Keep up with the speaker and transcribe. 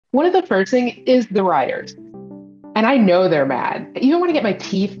One of the first thing is the riders. And I know they're mad. Even when I get my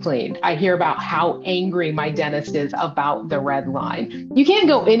teeth cleaned, I hear about how angry my dentist is about the red line. You can't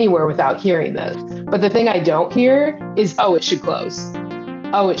go anywhere without hearing this. But the thing I don't hear is, oh, it should close.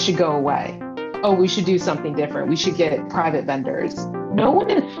 Oh, it should go away. Oh, we should do something different. We should get private vendors. No one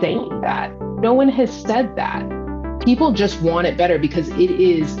is saying that. No one has said that. People just want it better because it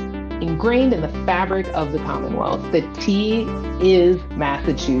is ingrained in the fabric of the Commonwealth. The T is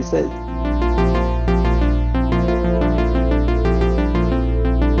Massachusetts.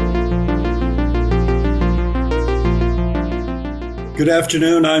 Good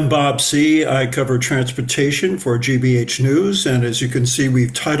afternoon, I'm Bob Seay. I cover transportation for GBH News, and as you can see,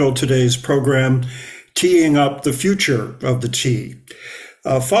 we've titled today's program, Teeing Up the Future of the T.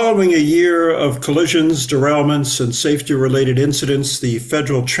 Following a year of collisions, derailments, and safety-related incidents, the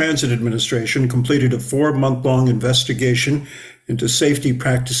Federal Transit Administration completed a 4-month-long investigation into safety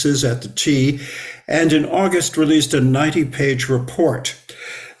practices at the T, and in August released a 90-page report.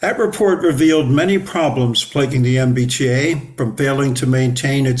 That report revealed many problems plaguing the MBTA, from failing to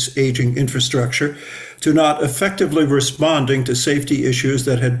maintain its aging infrastructure to not effectively responding to safety issues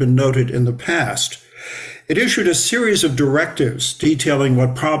that had been noted in the past. It issued a series of directives detailing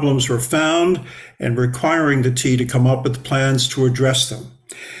what problems were found and requiring the T to come up with plans to address them.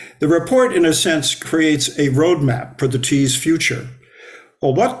 The report, in a sense, creates a roadmap for the T's future.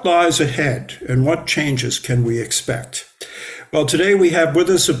 Well, what lies ahead and what changes can we expect? Well, today we have with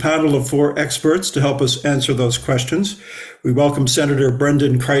us a panel of 4 experts to help us answer those questions. We welcome Senator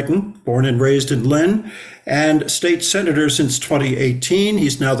Brendan Crighton, born and raised in Lynn, and state senator since 2018.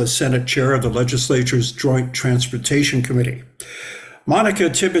 He's now the Senate chair of the legislature's Joint Transportation Committee. Monica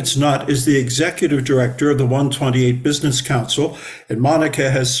Tibbits-Nutt is the executive director of the 128 Business Council, and Monica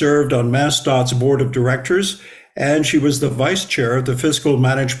has served on MassDOT's board of directors, and she was the vice chair of the Fiscal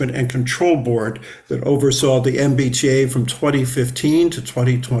Management and Control Board that oversaw the MBTA from 2015 to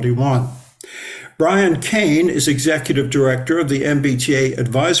 2021. Brian Kane is executive director of the MBTA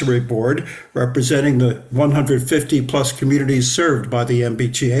Advisory Board, representing the 150-plus communities served by the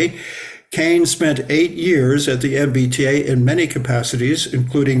MBTA. Kane spent 8 years at the MBTA in many capacities,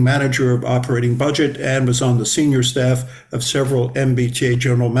 including manager of operating budget, and was on the senior staff of several MBTA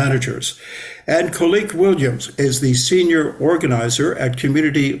general managers. And Collique Williams is the senior organizer at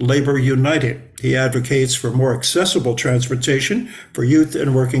Community Labor United. He advocates for more accessible transportation for youth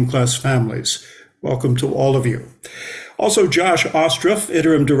and working class families. Welcome to all of you. Also, Josh Ostroff,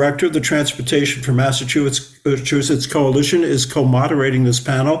 Interim Director of the Transportation for Massachusetts Coalition, is co-moderating this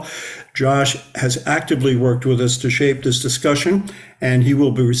panel. Josh has actively worked with us to shape this discussion, and he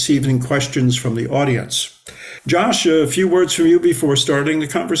will be receiving questions from the audience. Josh, a few words from you before starting the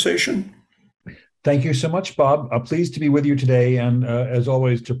conversation. Thank you so much, Bob. Pleased to be with you today, and as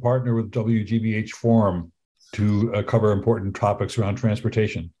always, to partner with WGBH Forum to cover important topics around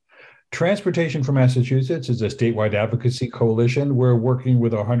transportation. Transportation for Massachusetts is a statewide advocacy coalition. We're working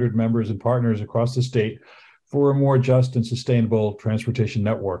with 100 members and partners across the state for a more just and sustainable transportation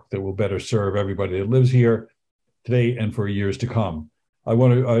network that will better serve everybody that lives here today and for years to come. I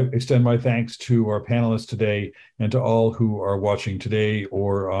want to extend my thanks to our panelists today and to all who are watching today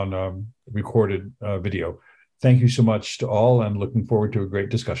or on recorded video. Thank you so much to all, and looking forward to a great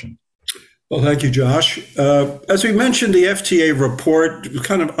discussion. Well, thank you, Josh. As we mentioned, the FTA report was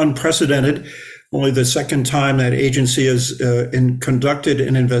kind of unprecedented. Only the second time that agency has conducted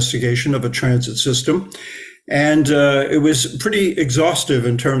an investigation of a transit system. And it was pretty exhaustive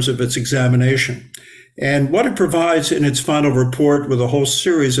in terms of its examination. And what it provides in its final report with a whole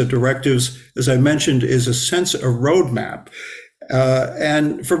series of directives, as I mentioned, is a roadmap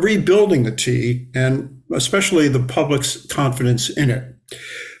and for rebuilding the T, and especially the public's confidence in it.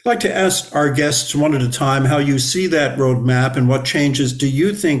 I'd like to ask our guests one at a time how you see that roadmap and what changes do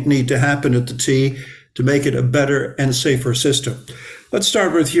you think need to happen at the T to make it a better and safer system. Let's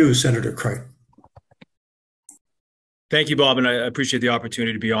start with you, Senator Crighton. Thank you, Bob, and I appreciate the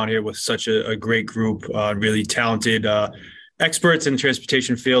opportunity to be on here with such a great group, really talented experts in the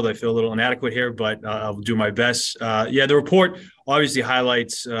transportation field. I feel a little inadequate here, but I'll do my best. The report obviously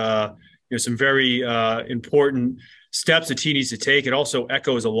highlights some very important steps the T needs to take. It also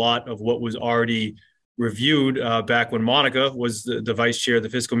echoes a lot of what was already reviewed back when Monica was the vice chair of the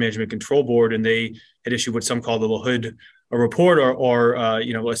Fiscal Management Control Board, and they had issued what some call the LaHood report or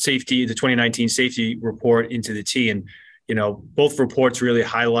a safety, the 2019 safety report into the T. And, both reports really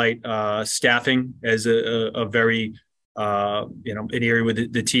highlight staffing as a very, an area where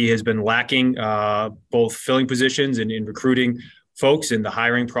the T has been lacking, both filling positions and in recruiting folks, and the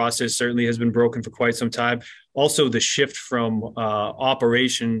hiring process certainly has been broken for quite some time. Also, the shift from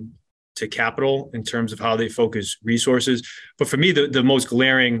operation to capital in terms of how they focus resources. But for me, the most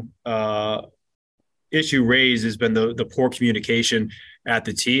glaring issue raised has been the poor communication at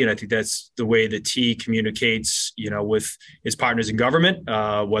the T, and I think that's the way the T communicates, with its partners in government,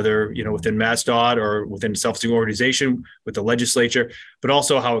 whether within MassDOT or within a self-sustaining organization, with the legislature, but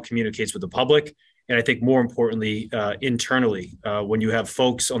also how it communicates with the public. And I think more importantly, internally, when you have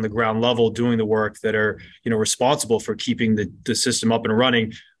folks on the ground level doing the work that are responsible for keeping the system up and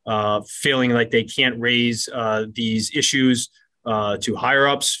running, feeling like they can't raise these issues to higher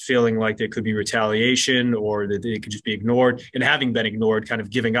ups, feeling like there could be retaliation or that they could just be ignored, and having been ignored, kind of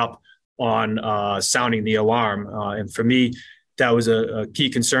giving up on sounding the alarm. And for me, that was a key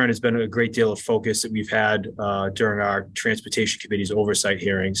concern. Has been a great deal of focus that we've had during our Transportation Committee's oversight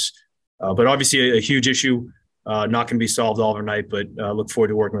hearings. But obviously a huge issue, not going to be solved overnight, but look forward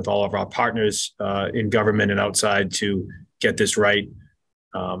to working with all of our partners in government and outside to get this right.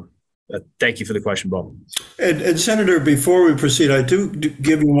 Thank you for the question, Bob. And Senator, before we proceed, I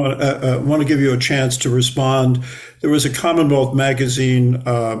want to give you a chance to respond. There was a Commonwealth magazine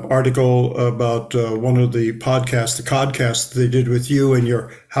article about one of the podcasts, the Codcast they did with you and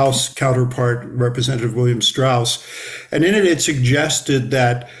your House counterpart, Representative William Strauss. And in it, it suggested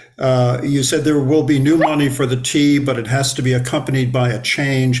that you said there will be new money for the T, but it has to be accompanied by a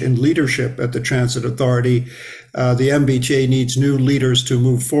change in leadership at the Transit Authority. The MBTA needs new leaders to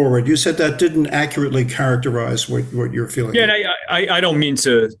move forward. You said that didn't accurately characterize what you're feeling. Yeah, and I don't mean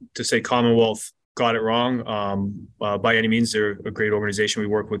to say Commonwealth got it wrong by any means. They're a great organization we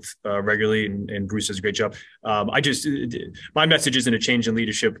work with regularly, and Bruce does a great job. My message isn't a change in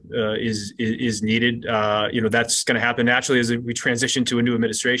leadership is needed. That's going to happen naturally as we transition to a new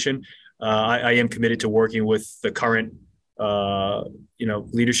administration. I am committed to working with the current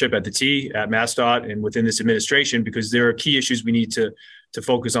leadership at the T, at MassDOT, and within this administration, because there are key issues we need to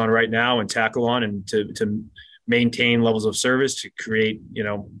focus on right now and tackle on, and to maintain levels of service, to create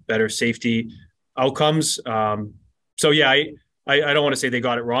better safety outcomes. So yeah, I don't want to say they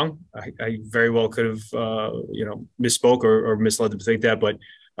got it wrong. I very well could have misspoke or misled them to think that, but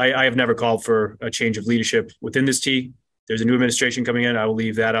I have never called for a change of leadership within this T. There's a new administration coming in. I will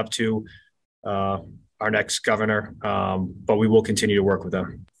leave that up to our next governor, but we will continue to work with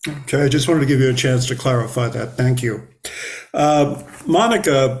them. Okay, I just wanted to give you a chance to clarify that. Thank you.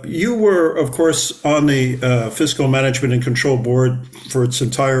 Monica, you were, of course, on the Fiscal Management and Control Board for its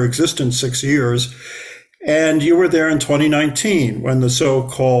entire existence, 6 years, and you were there in 2019 when the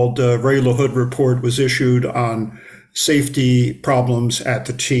so-called Ray LaHood report was issued on safety problems at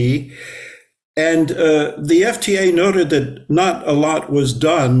the T. And the FTA noted that not a lot was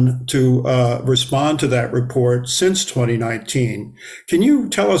done to respond to that report since 2019. Can you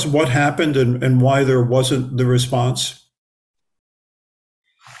tell us what happened and why there wasn't the response?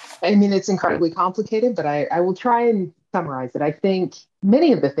 I mean, it's incredibly complicated, but I will try and summarize it. I think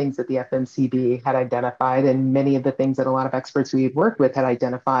many of the things that the FMCB had identified, and many of the things that a lot of experts we had worked with had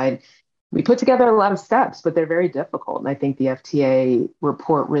identified, we put together a lot of steps, but they're very difficult. And I think the FTA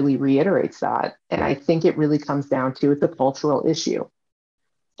report really reiterates that. And I think it really comes down to it's a cultural issue.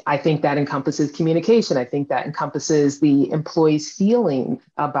 I think that encompasses communication. I think that encompasses the employees' feeling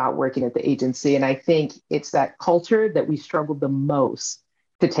about working at the agency. And I think it's that culture that we struggled the most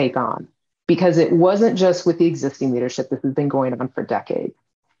to take on, because it wasn't just with the existing leadership. This has been going on for decades.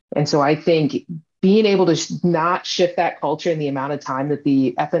 And so I think being able to not shift that culture in the amount of time that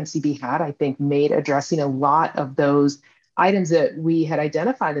the FMCB had, I think made addressing a lot of those items that we had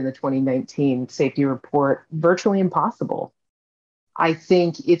identified in the 2019 safety report virtually impossible. I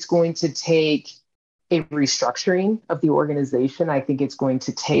think it's going to take a restructuring of the organization. I think it's going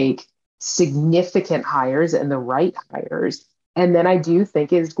to take significant hires and the right hires. And then I do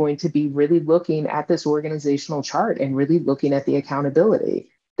think it's going to be really looking at this organizational chart and really looking at the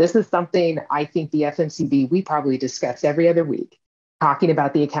accountability. This is something I think the FMCB, we probably discuss every other week, talking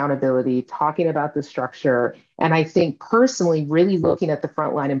about the accountability, talking about the structure. And I think personally, really looking at the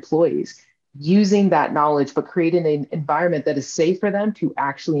frontline employees, using that knowledge, but creating an environment that is safe for them to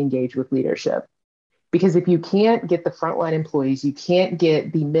actually engage with leadership. Because if you can't get the frontline employees, you can't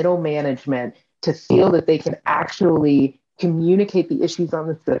get the middle management to feel that they can actually communicate the issues on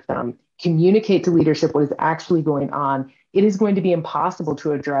the system, communicate to leadership what is actually going on, it is going to be impossible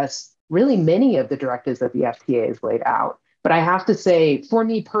to address really many of the directives that the FTA has laid out. But I have to say, for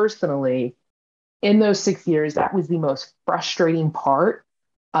me personally, in those 6 years, that was the most frustrating part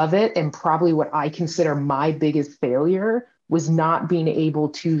of it. And probably what I consider my biggest failure was not being able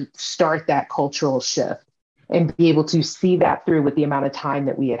to start that cultural shift. and be able to see that through with the amount of time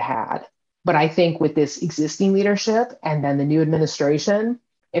that we had had. But I think with this existing leadership and then the new administration,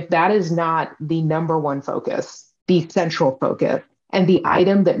 if that is not the number one focus, the central focus, and the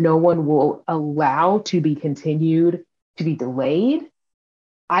item that no one will allow to be continued to be delayed,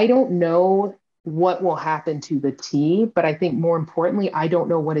 I don't know what will happen to the T, but I think more importantly, I don't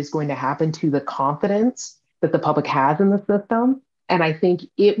know what is going to happen to the confidence that the public has in the system. And I think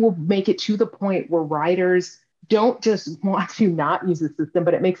it will make it to the point where riders don't just want to not use the system,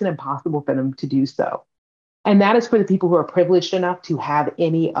 but it makes it impossible for them to do so. And that is for the people who are privileged enough to have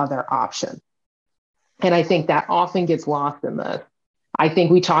any other option. And I think that often gets lost in this. I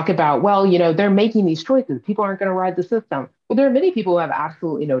think we talk about, well, they're making these choices. People aren't going to ride the system. Well, there are many people who have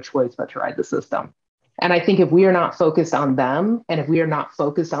absolutely no choice but to ride the system. And I think if we are not focused on them, and if we are not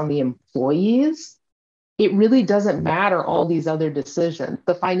focused on the employees, it really doesn't matter all these other decisions.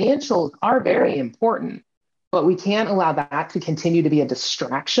 The financials are very important, but we can't allow that to continue to be a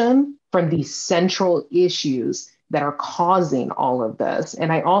distraction from the central issues that are causing all of this.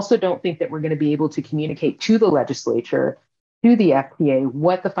 And I also don't think that we're going to be able to communicate to the legislature, to the FTA,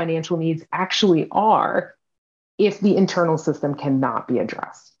 what the financial needs actually are if the internal system cannot be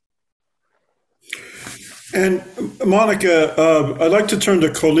addressed. And Monica, I'd like to turn to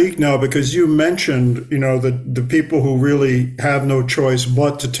Collique now, because you mentioned, the people who really have no choice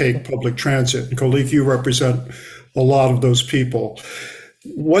but to take public transit. And Collique, you represent a lot of those people.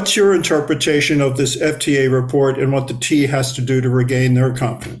 What's your interpretation of this FTA report and what the T has to do to regain their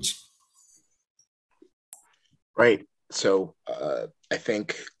confidence? Right. So I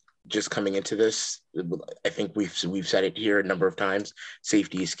think just coming into this, I think we've said it here a number of times.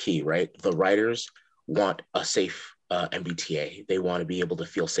 Safety is key, right? The riders want a safe MBTA. They want to be able to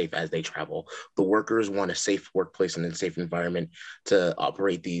feel safe as they travel. The workers want a safe workplace and a safe environment to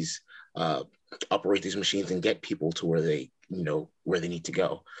operate these machines and get people to where they need to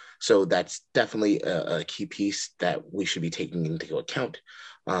go. So that's definitely a key piece that we should be taking into account,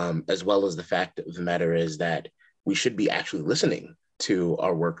 as well as the fact of the matter is that we should be actually listening to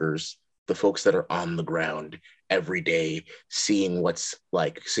our workers, the folks that are on the ground every day, seeing what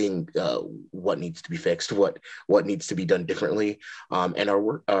needs to be fixed, what needs to be done differently, and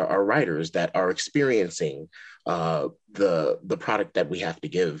our riders that are experiencing the product that we have to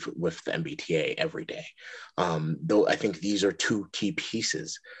give with the MBTA every day. Though I think these are two key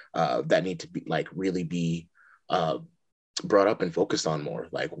pieces that need to be really be brought up and focused on more,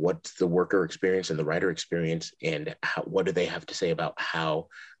 like what's the worker experience and the rider experience, and what do they have to say about how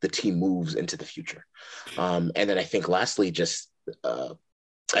the team moves into the future. And then I think lastly,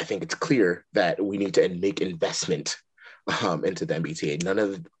 I think it's clear that we need to make investment into the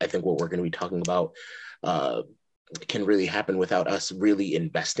MBTA. I think what we're going to be talking about can really happen without us really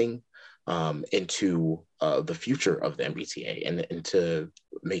investing into the future of the MBTA and into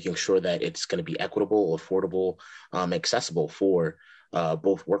making sure that it's going to be equitable, affordable, accessible for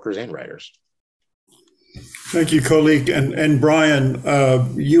both workers and riders. Thank you, Collique. And Brian,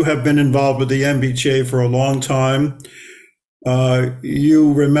 you have been involved with the MBTA for a long time.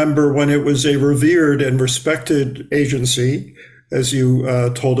 You remember when it was a revered and respected agency, as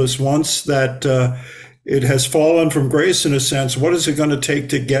you told us once, that it has fallen from grace in a sense. What is it going to take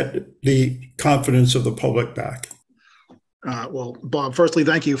to get the confidence of the public back? Well, Bob, firstly,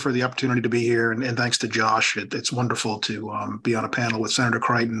 thank you for the opportunity to be here, and thanks to Josh. It's wonderful to be on a panel with Senator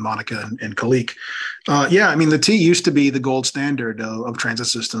Crighton, Monica, and Collique. The T used to be the gold standard of transit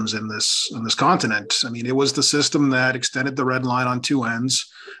systems in this continent. It was the system that extended the red line on two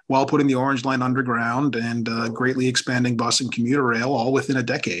ends while putting the orange line underground and greatly expanding bus and commuter rail all within a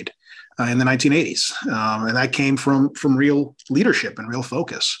decade in the 1980s. And that came from real leadership and real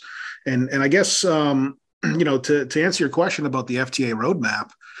focus. And I guess to answer your question about the FTA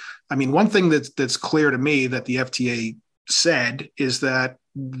roadmap, one thing that's clear to me that the FTA said is that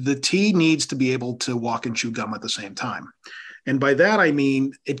the T needs to be able to walk and chew gum at the same time. And by that, I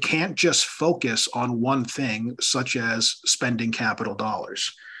mean, it can't just focus on one thing, such as spending capital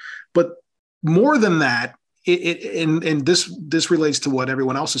dollars. But more than that, this relates to what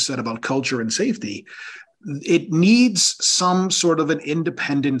everyone else has said about culture and safety. It needs some sort of an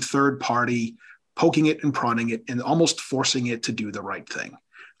independent third party poking it and prodding it and almost forcing it to do the right thing.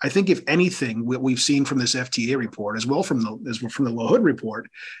 I think if anything, what we've seen from this FTA report, as well from the LaHood report,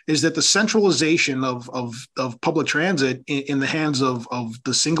 is that the centralization of public transit in the hands of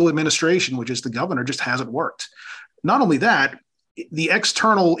the single administration, which is the governor, just hasn't worked. Not only that, the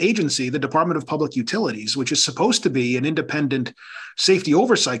external agency, the Department of Public Utilities, which is supposed to be an independent safety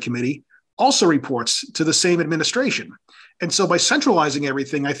oversight committee, also reports to the same administration. And so by centralizing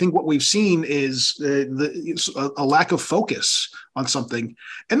everything, I think what we've seen is a lack of focus on something.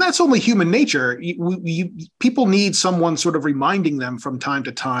 And that's only human nature. People need someone sort of reminding them from time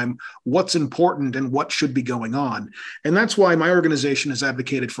to time what's important and what should be going on. And that's why my organization has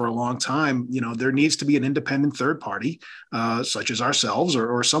advocated for a long time, there needs to be an independent third party, such as ourselves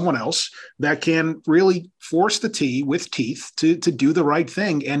or someone else, that can really force the T with teeth to do the right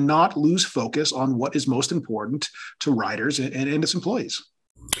thing and not lose focus on what is most important to riders and its employees.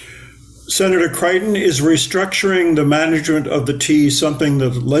 Senator Crighton, is restructuring the management of the T something that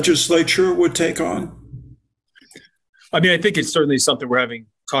the legislature would take on? I mean, I think it's certainly something we're having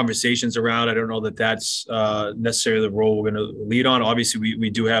conversations around. I don't know that that's necessarily the role we're going to lead on. Obviously, we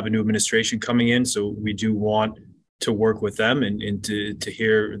do have a new administration coming in, so we do want to work with them and to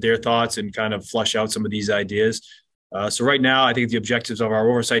hear their thoughts and kind of flush out some of these ideas. So right now, I think the objectives of our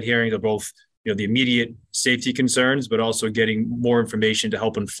oversight hearings are both the immediate safety concerns, but also getting more information to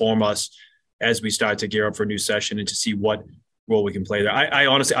help inform us as we start to gear up for a new session and to see what role we can play there. I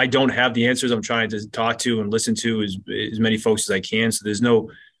honestly, I don't have the answers. I'm trying to talk to and listen to as many folks as I can. So there's no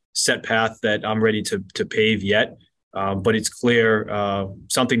set path that I'm ready to pave yet. But it's clear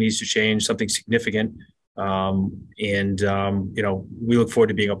something needs to change, something significant. We look forward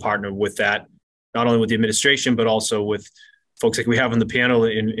to being a partner with that, not only with the administration, but also with folks like we have on the panel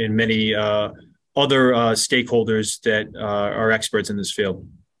and many other stakeholders that are experts in this field.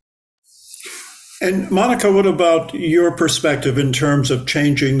 And Monica, what about your perspective in terms of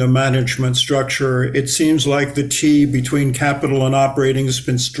changing the management structure? It seems like the T between capital and operating has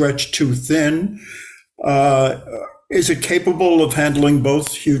been stretched too thin. Is it capable of handling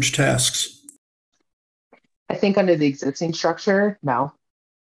both huge tasks? I think under the existing structure, no.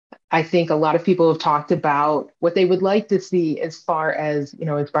 I think a lot of people have talked about what they would like to see as far as,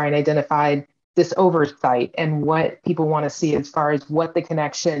 as Brian identified, this oversight and what people want to see as far as what the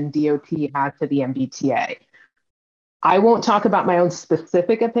connection DOT has to the MBTA. I won't talk about my own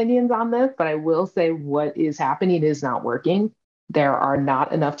specific opinions on this, but I will say what is happening is not working. There are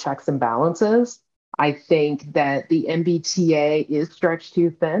not enough checks and balances. I think that the MBTA is stretched too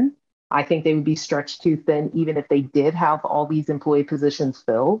thin. I think they would be stretched too thin even if they did have all these employee positions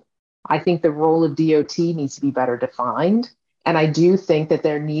filled. I think the role of DOT needs to be better defined. And I do think that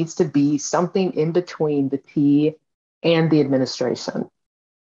there needs to be something in between the T and the administration.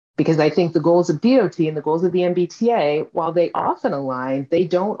 Because I think the goals of DOT and the goals of the MBTA, while they often align, they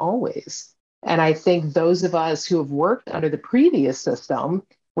don't always. And I think those of us who have worked under the previous system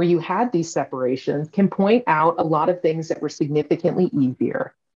where you had these separations can point out a lot of things that were significantly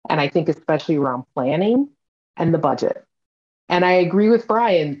easier. And I think especially around planning and the budget. And I agree with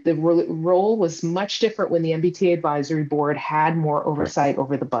Brian, the role was much different when the MBTA Advisory Board had more oversight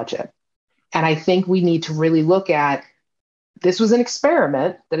over the budget. And I think we need to really look at, this was an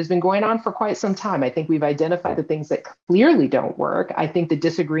experiment that has been going on for quite some time. I think we've identified the things that clearly don't work. I think the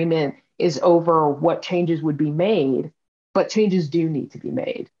disagreement is over what changes would be made, but changes do need to be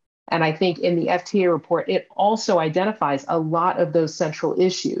made. And I think in the FTA report, it also identifies a lot of those central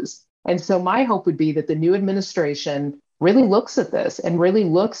issues. And so my hope would be that the new administration really looks at this and really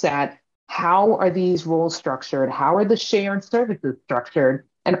looks at how are these roles structured? How are the shared services structured?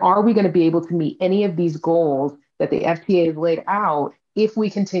 And are we going to be able to meet any of these goals that the FTA has laid out if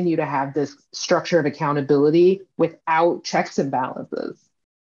we continue to have this structure of accountability without checks and balances?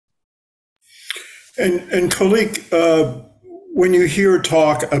 And Collique, when you hear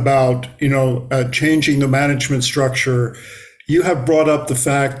talk about, changing the management structure, you have brought up the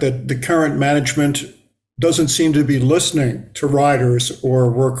fact that the current management doesn't seem to be listening to riders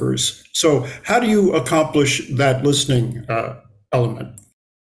or workers. So how do you accomplish that listening element?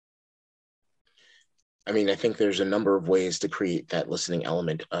 I mean, I think there's a number of ways to create that listening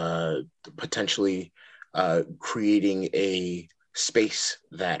element, potentially creating a space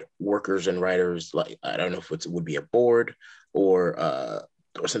that workers and riders, like, I don't know if it would be a board or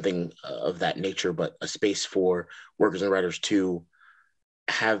something of that nature, but a space for workers and riders to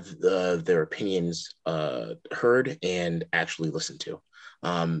have their opinions heard and actually listened to.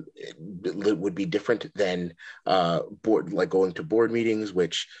 It would be different than going to board meetings,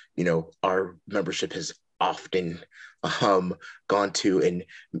 which our membership has often gone to and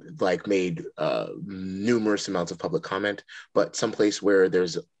made numerous amounts of public comment, but someplace where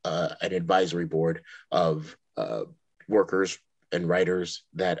there's an advisory board of workers and riders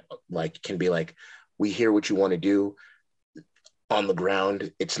that can be we hear what you want to do. On the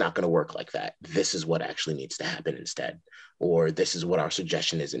ground, it's not going to work like that. This is what actually needs to happen instead, or this is what our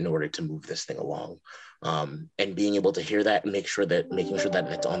suggestion is in order to move this thing along. And being able to hear that and making sure that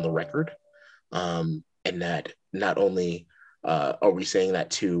it's on the record, and that not only Are we saying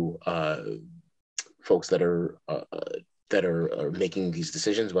that to folks that are making these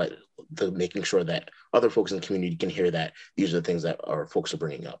decisions, but making sure that other folks in the community can hear that these are the things that our folks are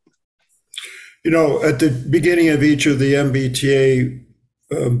bringing up? At the beginning of each of the MBTA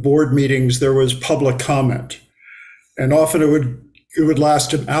board meetings, there was public comment, and often it would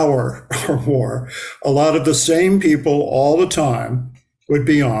last an hour or more. A lot of the same people all the time would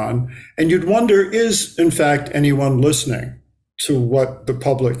be on, and you'd wonder, is in fact anyone listening to what the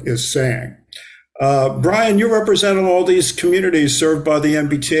public is saying? Brian, you represent all these communities served by the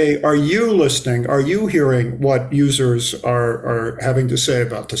MBTA. Are you listening? Are you hearing what users are having to say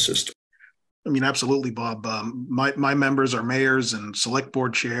about the system? I mean, absolutely, Bob. My members are mayors and select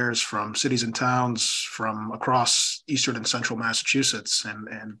board chairs from cities and towns from across eastern and central Massachusetts,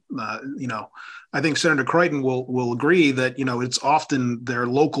 and I think Senator Crighton will agree that it's often their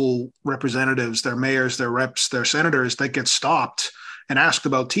local representatives, their mayors, their reps, their senators that get stopped and asked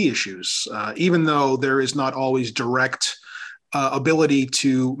about T issues, even though there is not always direct ability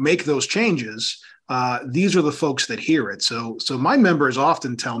to make those changes. These are the folks that hear it. So my members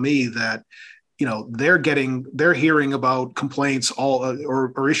often tell me that they're hearing about complaints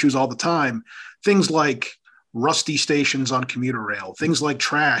or issues all the time. Things like rusty stations on commuter rail, things like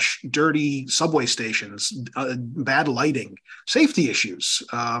trash, dirty subway stations, bad lighting, safety issues.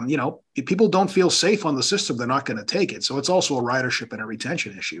 If people don't feel safe on the system, they're not going to take it. So it's also a ridership and a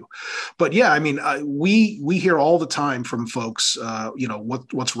retention issue. But yeah, I mean, we hear all the time from folks,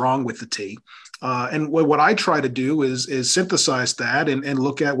 what's wrong with the T. And what I try to do is synthesize that and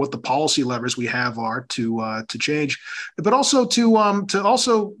look at what the policy levers we have are to change, but also to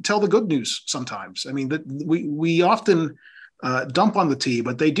also tell the good news sometimes. I mean, that we often dump on the T,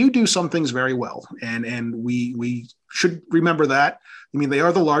 but they do some things very well, and we should remember that. I mean, they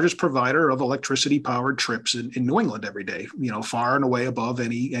are the largest provider of electricity-powered trips in New England every day, far and away above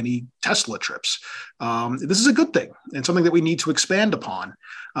any Tesla trips. This is a good thing and something that we need to expand upon.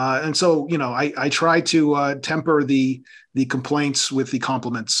 And so, I try to temper the complaints with the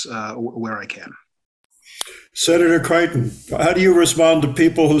compliments where I can. Senator Crighton, how do you respond to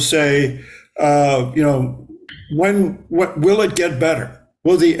people who say, when will it get better?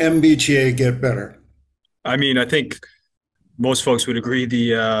 Will the MBTA get better? I mean, I think most folks would agree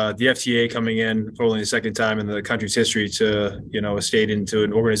the FTA coming in for only the second time in the country's history to, a state into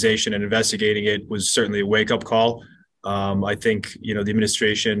an organization and investigating it was certainly a wake-up call. I think, the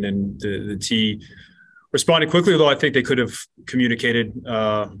administration and the T responded quickly, although I think they could have communicated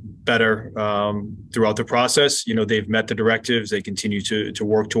better throughout the process. They've met the directives. They continue to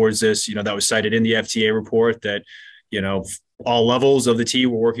work towards this. That was cited in the FTA report that, all levels of the T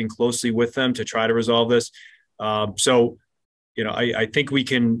were working closely with them to try to resolve this. I think we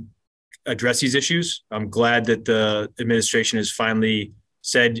can address these issues. I'm glad that the administration has finally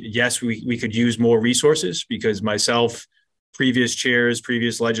said, yes, we could use more resources, because myself, previous chairs,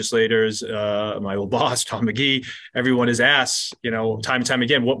 previous legislators, my old boss, Tom McGee, everyone has asked, time and time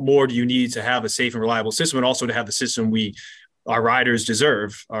again, what more do you need to have a safe and reliable system, and also to have the system our riders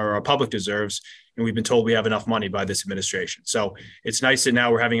deserve, or our public deserves. And we've been told we have enough money by this administration. So it's nice that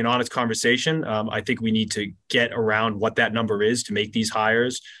now we're having an honest conversation. I think we need to get around what that number is to make these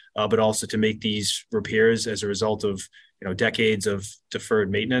hires, but also to make these repairs as a result of, decades of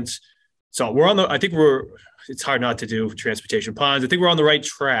deferred maintenance. So it's hard not to do transportation ponds. I think we're on the right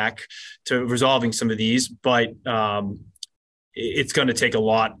track to resolving some of these, but it's going to take a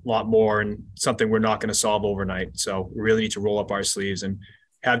lot more, and something we're not going to solve overnight. So we really need to roll up our sleeves and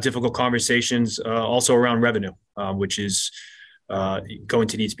have difficult conversations also around revenue, which is going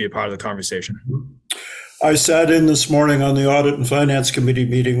to need to be a part of the conversation. I sat in this morning on the Audit and Finance Committee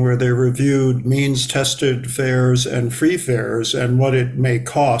meeting where they reviewed means-tested fares and free fares and what it may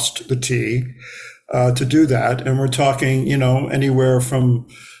cost the T to do that. And we're talking, anywhere from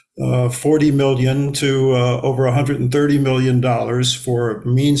 40 million to over $130 million for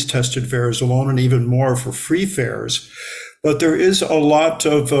means-tested fares alone, and even more for free fares. But there is a lot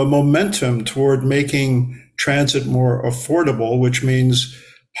of momentum toward making transit more affordable, which means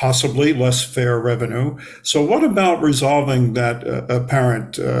possibly less fare revenue. So what about resolving that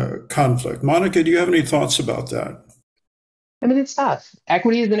apparent conflict? Monica, do you have any thoughts about that? I mean, it's tough.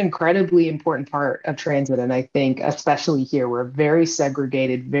 Equity is an incredibly important part of transit. And I think especially here, we're a very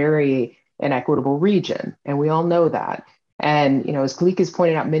segregated, very inequitable region. And we all know that. And, as Collique has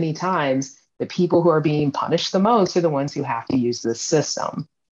pointed out many times, the people who are being punished the most are the ones who have to use this system.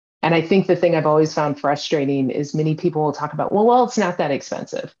 And I think the thing I've always found frustrating is many people will talk about, well, it's not that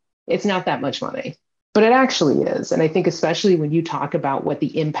expensive. It's not that much money, but it actually is. And I think especially when you talk about what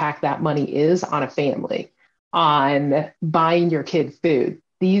the impact that money is on a family, on buying your kid food.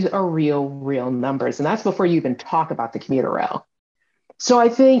 These are real numbers. And that's before you even talk about the commuter rail. So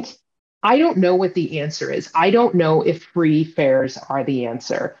I don't know what the answer is. I don't know if free fares are the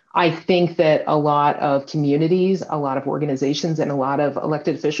answer. I think that a lot of communities, a lot of organizations, and a lot of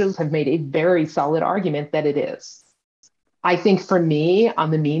elected officials have made a very solid argument that it is. I think for me,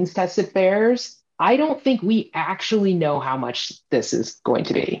 on the means tested fares, I don't think we actually know how much this is going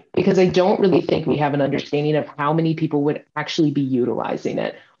to be, because I don't really think we have an understanding of how many people would actually be utilizing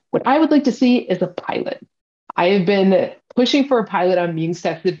it. What I would like to see is a pilot. I have been pushing for a pilot on means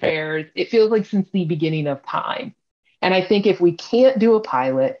tested fares. It feels like since the beginning of time. And I think if we can't do a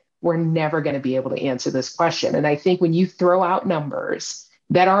pilot, we're never going to be able to answer this question. And I think when you throw out numbers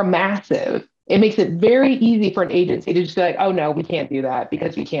that are massive, it makes it very easy for an agency to just be like, oh no, we can't do that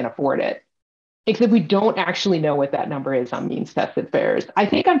because we can't afford it. Except we don't actually know what that number is on means tested fares. I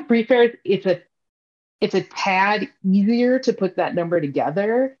think on free fares, it's a tad easier to put that number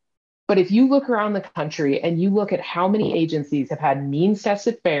together. But if you look around the country and you look at how many agencies have had means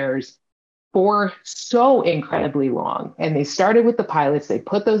tested fares for so incredibly long, and they started with the pilots, they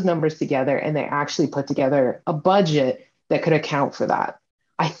put those numbers together, and they actually put together a budget that could account for that.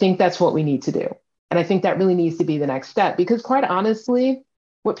 I think that's what we need to do. And I think that really needs to be the next step, because quite honestly,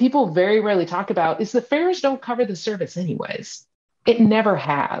 what people very rarely talk about is the fares don't cover the service anyways. It never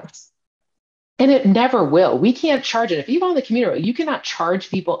has. And it never will. We can't charge it. If you're on the commuter rail, you cannot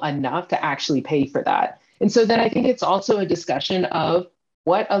charge people enough to actually pay for that. And so then I think it's also a discussion of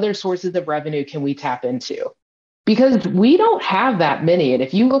what other sources of revenue can we tap into? Because we don't have that many. And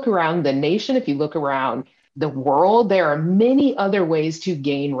if you look around the nation, if you look around the world, there are many other ways to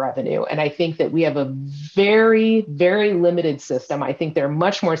gain revenue. And I think that we have a very limited system. I think there are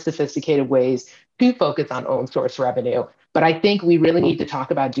much more sophisticated ways to focus on own source revenue. But I think we really need to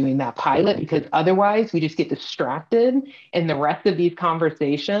talk about doing that pilot, because otherwise we just get distracted in the rest of these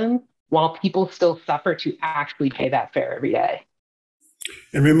conversations while people still suffer to actually pay that fare every day.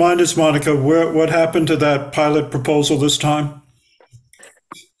 And remind us, Monica, what happened to that pilot proposal this time?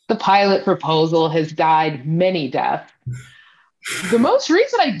 The pilot proposal has died many deaths. The most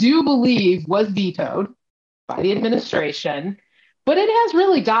recent, I do believe, was vetoed by the administration, but it has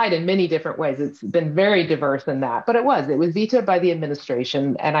really died in many different ways. It's been very diverse in that, but it was vetoed by the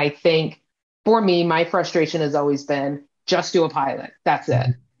administration. And I think for me, my frustration has always been just do a pilot. That's it.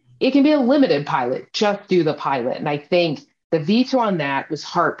 It can be a limited pilot, just do the pilot. And I think the veto on that was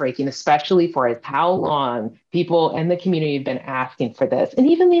heartbreaking, especially for how long people in the community have been asking for this. And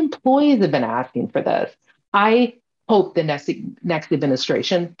even the employees have been asking for this. I hope the next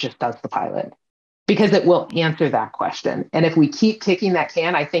administration just does the pilot, because it will answer that question. And if we keep kicking that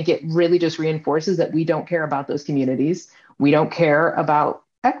can, I think it really just reinforces that we don't care about those communities. We don't care about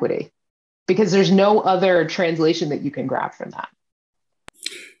equity, because there's no other translation that you can grab from that.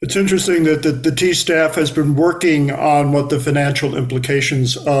 It's interesting that the T staff has been working on what the financial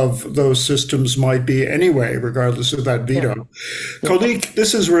implications of those systems might be anyway, regardless of that veto. Yeah. Collique,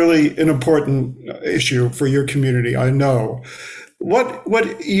 this is really an important issue for your community, I know. What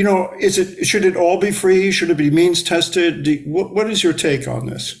is it? Should it all be free? Should it be means tested? What is your take on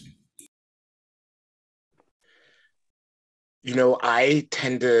this? I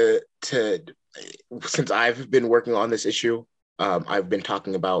tend to since I've been working on this issue, I've been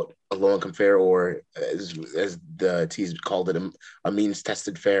talking about a low-income fare, or as the T's called it, a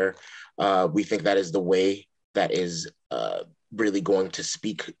means-tested fare. We think that is the way that is really going to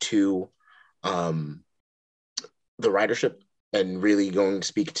speak to the ridership, and really going to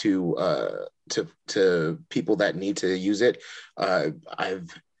speak to people that need to use it. I've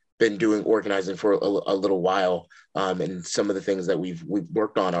been doing organizing for a little while, and some of the things that we've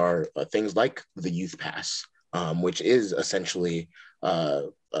worked on are things like the youth pass, which is essentially a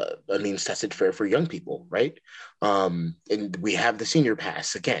means tested fare for young people, right? And we have the senior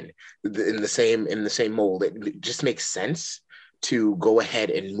pass, again, in the same mold. It just makes sense to go ahead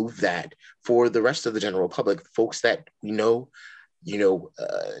and move that for the rest of the general public, folks that we know,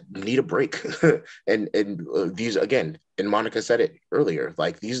 need a break. and these, again, and Monica said it earlier,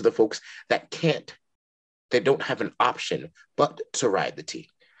 like, these are the folks that don't have an option but to ride the T.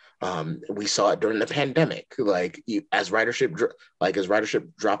 We saw it during the pandemic, as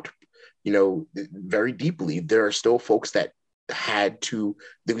ridership dropped, very deeply. There are still folks that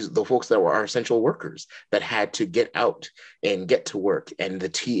the folks that were our essential workers that had to get out and get to work, and the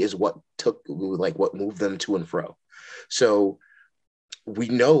T is what moved them to and fro. So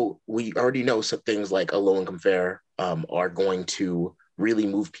we already know some things like a low-income fare are going to really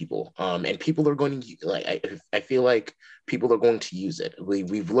move people. And people are going to, like, I feel like people are going to use it.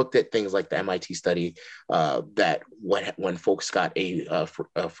 We've looked at things like the MIT study that when folks got a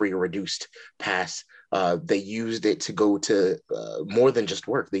free or reduced pass, they used it to go to more than just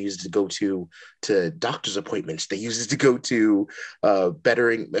work. They used it to go to doctor's appointments. They used it to go to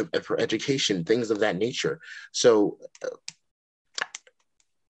bettering for education, things of that nature. So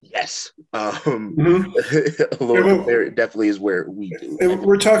yes, lower fare definitely is where we do.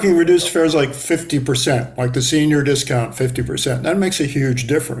 We're talking reduced fares like 50%, like the senior discount 50%. That makes a huge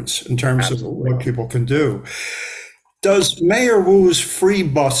difference in terms of what people can do. Does Mayor Wu's free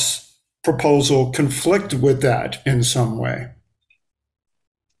bus proposal conflict with that in some way?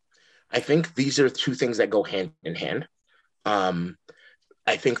 I think these are two things that go hand in hand.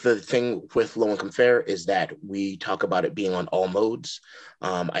 I think the thing with low-income fare is that we talk about it being on all modes.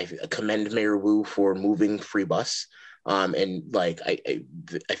 I commend Mayor Wu for moving free bus. And like, I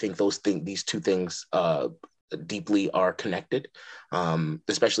think these two things deeply are connected,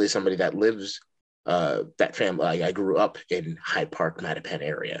 especially as somebody that lives that family. I grew up in Hyde Park, Mattapan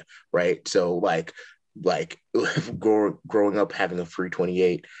area, right? So like growing up having a free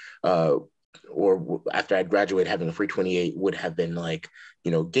 28, or after I graduated having a free 28 would have been like,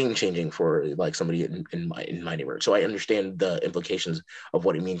 game changing for like somebody in my neighborhood. So I understand the implications of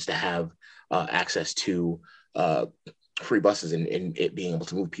what it means to have access to free buses and it being able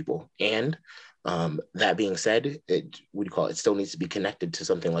to move people. And that being said, it still needs to be connected to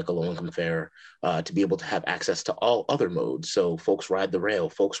something like a low-income fare to be able to have access to all other modes. So folks ride the rail,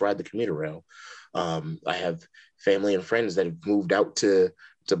 folks ride the commuter rail. I have family and friends that have moved out to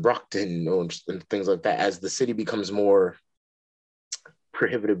Brockton and things like that. As the city becomes more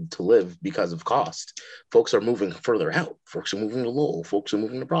prohibitive to live because of cost, folks are moving further out. Folks are moving to Lowell. Folks are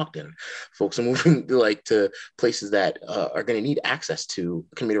moving to Brockton. Folks are moving to places that are going to need access to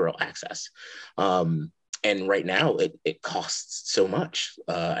commuter rail access. And right now, it costs so much.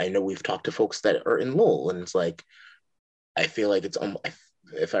 I know we've talked to folks that are in Lowell, and it's like, I feel like it's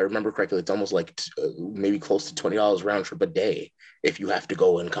if I remember correctly, it's almost like maybe close to $20 round trip a day if you have to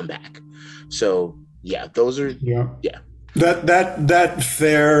go and come back. So yeah, those are That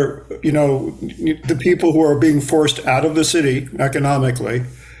fare, the people who are being forced out of the city economically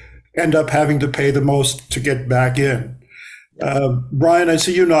end up having to pay the most to get back in. Brian, I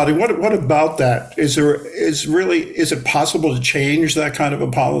see you nodding. What about that? Is it possible to change that kind of a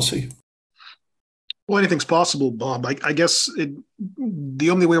policy? Well, anything's possible, Bob. I guess the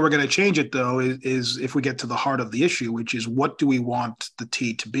only way we're going to change it, though, is if we get to the heart of the issue, which is what do we want the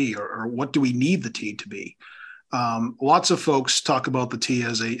T to be, or what do we need the T to be? Lots of folks talk about the T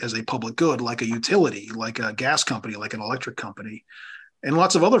as a public good, like a utility, like a gas company, like an electric company. And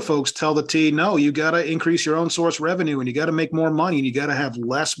lots of other folks tell the T, no, you got to increase your own source revenue and you got to make more money and you got to have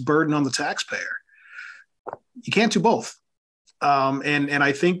less burden on the taxpayer. You can't do both. And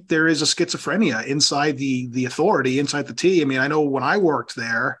I think there is a schizophrenia inside the authority, inside the T. I mean, I know when I worked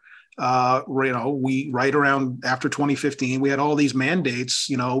there, we right around after 2015, we had all these mandates,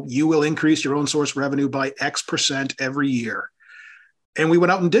 you will increase your own source revenue by X% every year. And we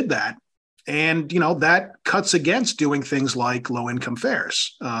went out and did that. And, that cuts against doing things like low income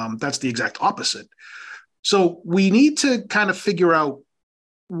fares. That's the exact opposite. So we need to kind of figure out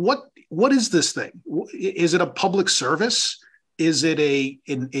what is this thing? Is it a public service? Is it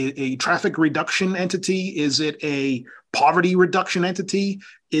a traffic reduction entity? Is it a poverty reduction entity?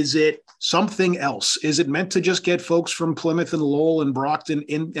 Is it something else? Is it meant to just get folks from Plymouth and Lowell and Brockton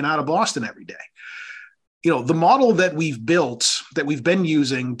in and out of Boston every day? The model that we've built, that we've been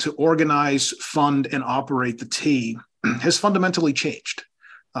using to organize, fund, and operate the T has fundamentally changed.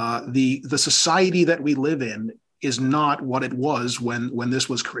 The society that we live in is not what it was when this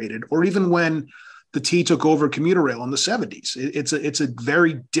was created, or even when the T took over commuter rail in the 70s. It's a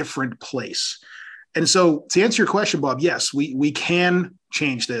very different place. And so to answer your question, Bob, yes, we can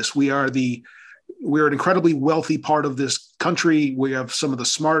change this. We're an incredibly wealthy part of this country. We have some of the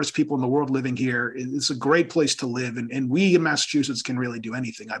smartest people in the world living here. It's a great place to live. And we in Massachusetts can really do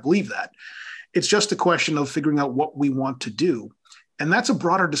anything. I believe that. It's just a question of figuring out what we want to do. And that's a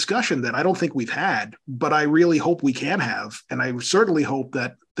broader discussion that I don't think we've had, but I really hope we can have. And I certainly hope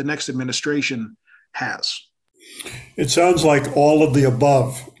that the next administration has. It sounds like all of the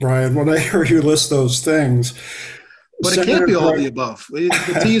above, Brian, when I hear you list those things. But it can't be all of the above.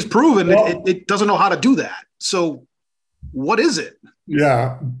 The T is proven it doesn't know how to do that. So what is it?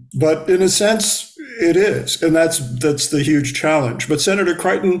 Yeah, but in a sense, it is. And that's the huge challenge. But Senator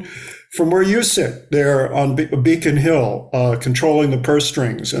Crighton, from where you sit there on Beacon Hill, controlling the purse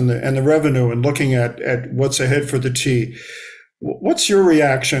strings and the revenue and looking at what's ahead for the T, What's your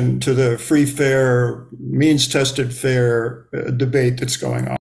reaction to the free fare, means tested fare debate that's going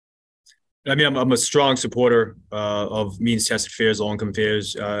on? I mean, I'm a strong supporter of means tested fares, low income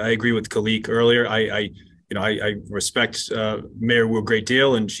fares. I agree with Collique earlier. I respect Mayor Wu a great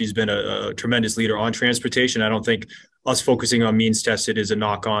deal, and she's been a tremendous leader on transportation. I don't think us focusing on means tested is a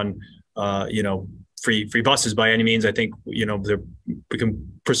knock on, free buses by any means. I think, we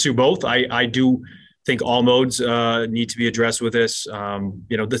can pursue both. I do think all modes need to be addressed with this.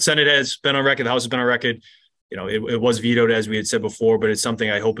 The Senate has been on record, the House has been on record. It was vetoed, as we had said before, but it's something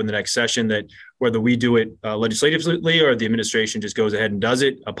I hope in the next session that whether we do it legislatively or the administration just goes ahead and does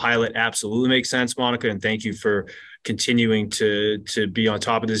it, a pilot absolutely makes sense, Monica. And thank you for continuing to be on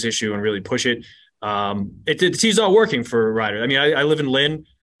top of this issue and really push it. The T's not working for riders. I mean, I live in Lynn.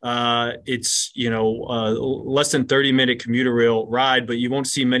 It's, less than 30-minute commuter rail ride, but you won't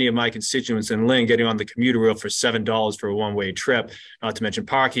see many of my constituents in Lynn getting on the commuter rail for $7 for a one-way trip, not to mention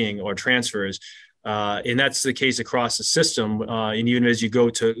parking or transfers. And that's the case across the system. And even as you go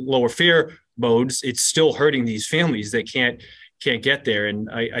to lower fare modes, it's still hurting these families that can't get there. And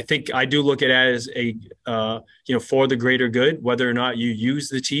I think I do look at it as for the greater good. Whether or not you use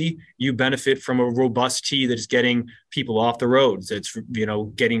the T, you benefit from a robust T that is getting people off the roads. That's,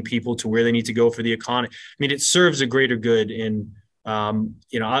 getting people to where they need to go for the economy. I mean, it serves a greater good. And,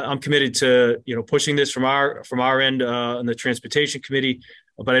 I'm committed to, pushing this from our end on the Transportation Committee.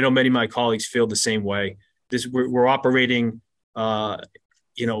 But I know many of my colleagues feel the same way. We're operating,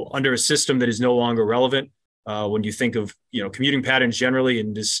 under a system that is no longer relevant. When you think of, commuting patterns generally,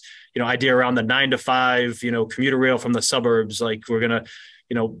 and this, idea around the 9 to 5, commuter rail from the suburbs, like we're going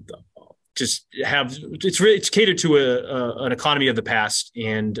to, just have, it's catered to an economy of the past,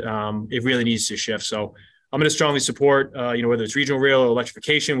 and it really needs to shift. So I'm going to strongly support, whether it's regional rail or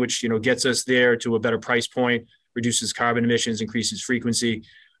electrification, which, gets us there to a better price point, reduces carbon emissions, increases frequency,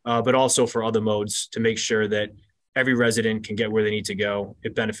 but also for other modes to make sure that every resident can get where they need to go.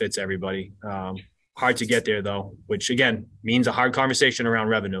 It benefits everybody. Hard to get there, though, which, again, means a hard conversation around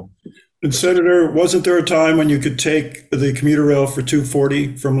revenue. And Senator, wasn't there a time when you could take the commuter rail for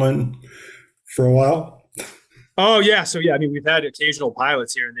 $2.40 from Lynn for a while? Oh, yeah. So, yeah, I mean, we've had occasional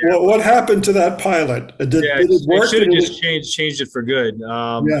pilots here and there. Well, what happened to that pilot? Did it work? It should have just changed it for good. Yeah.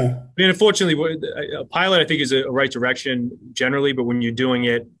 I mean, unfortunately, a pilot, I think, is a right direction generally, but when you're doing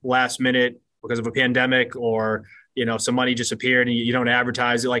it last minute because of a pandemic or, some money just appeared and you don't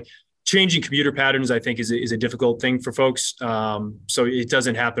advertise it, like changing commuter patterns, I think, is a difficult thing for folks. So it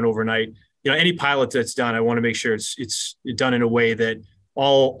doesn't happen overnight. Any pilot that's done, I want to make sure it's done in a way that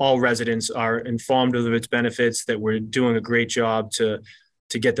all residents are informed of its benefits, that we're doing a great job to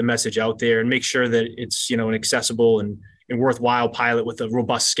get the message out there and make sure that it's, an accessible and worthwhile pilot with a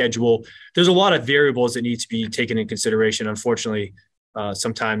robust schedule. There's a lot of variables that need to be taken in consideration. Unfortunately,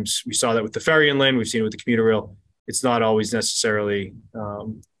 sometimes we saw that with the ferry in Lynn, we've seen it with the commuter rail. It's not always necessarily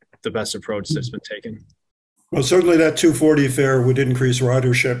the best approach that's been taken. Well, certainly that $2.40 fare would increase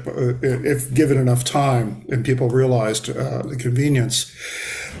ridership if given enough time and people realized the convenience.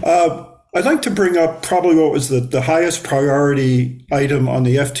 I'd like to bring up probably what was the highest priority item on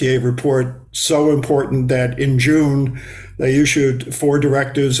the FTA report, so important that in June they issued 4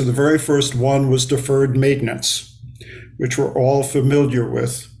 directives, and the very first one was deferred maintenance, which we're all familiar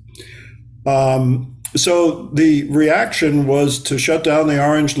with. So the reaction was to shut down the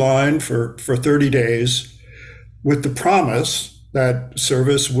Orange Line for 30 days, with the promise that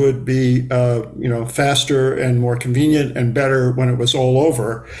service would be, faster and more convenient and better when it was all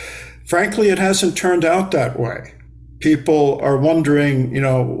over. Frankly, it hasn't turned out that way. People are wondering,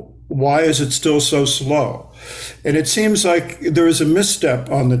 why is it still so slow? And it seems like there is a misstep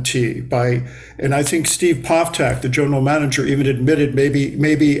on the T and I think Steve Poftak, the general manager, even admitted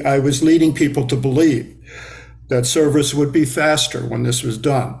maybe I was leading people to believe that service would be faster when this was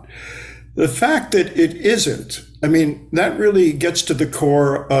done. The fact that it isn't, that really gets to the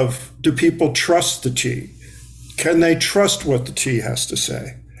core of, do people trust the T? Can they trust what the T has to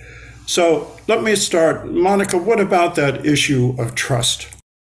say? So let me start. Monica, what about that issue of trust?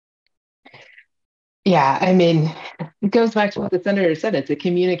 Yeah, it goes back to what the senator said. It's a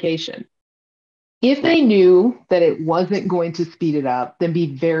communication. If they knew that it wasn't going to speed it up, then be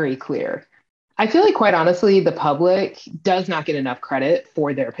very clear. I feel like, quite honestly, the public does not get enough credit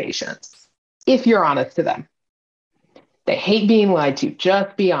for their patience. If you're honest to them, they hate being lied to.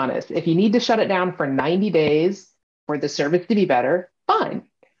 Just be honest. If you need to shut it down for 90 days for the service to be better, fine.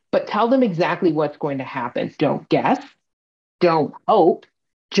 But tell them exactly what's going to happen. Don't guess. Don't hope.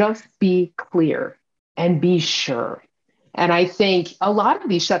 Just be clear and be sure. And I think a lot of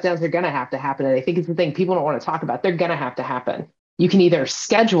these shutdowns are going to have to happen. And I think it's the thing people don't want to talk about. They're going to have to happen. You can either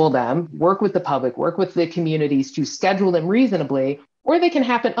schedule them, work with the public, work with the communities to schedule them reasonably, or they can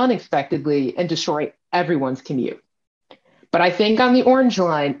happen unexpectedly and destroy everyone's commute. But I think on the Orange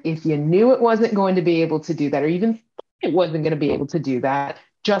Line, if you knew it wasn't going to be able to do that, or even it wasn't going to be able to do that,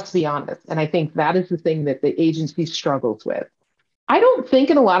 just be honest. And I think that is the thing that the agency struggles with. I don't think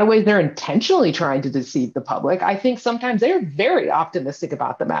in a lot of ways they're intentionally trying to deceive the public. I think sometimes they're very optimistic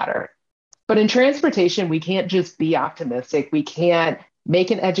about the matter. But in transportation, we can't just be optimistic. We can't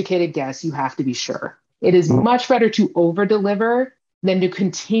make an educated guess. You have to be sure. It is much better to over-deliver than to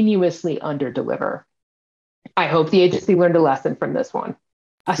continuously under-deliver. I hope the agency learned a lesson from this one,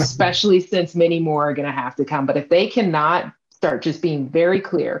 especially since many more are going to have to come. But if they cannot start just being very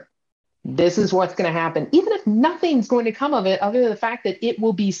clear, this is what's going to happen, even if nothing's going to come of it other than the fact that it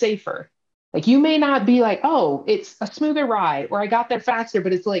will be safer. Like, you may not be like, oh, it's a smoother ride, or I got there faster,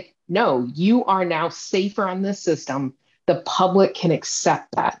 but it's like, no, you are now safer on this system. The public can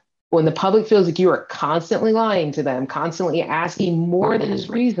accept that. When the public feels like you are constantly lying to them, constantly asking more than is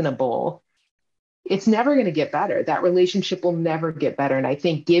reasonable, it's never going to get better. That relationship will never get better. And I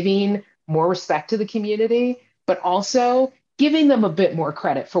think giving more respect to the community, but also giving them a bit more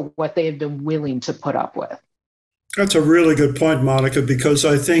credit for what they have been willing to put up with. That's a really good point, Monica, because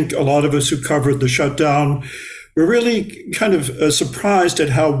I think a lot of us who covered the shutdown were really kind of surprised at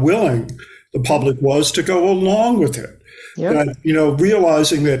how willing the public was to go along with it. Yep. And,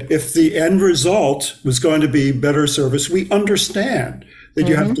 realizing that if the end result was going to be better service, we understand that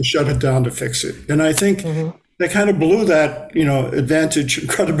you have to shut it down to fix it. And I think they kind of blew that, advantage and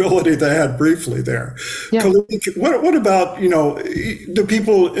credibility they had briefly there. Yeah. Collique, what about, do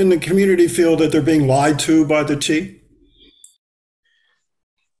people in the community feel that they're being lied to by the T?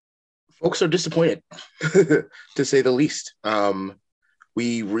 Folks are disappointed, to say the least.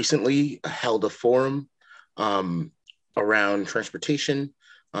 We recently held a forum around transportation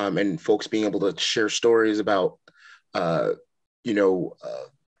and folks being able to share stories about,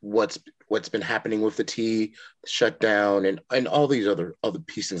 what's been happening with the T shutdown and all these other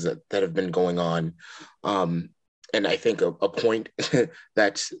pieces that have been going on. And I think a point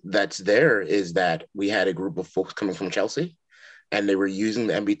that's there is that we had a group of folks coming from Chelsea, and they were using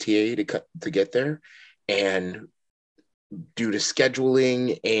the MBTA to get there. And due to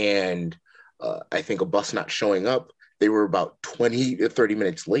scheduling and I think a bus not showing up, they were about 20 to 30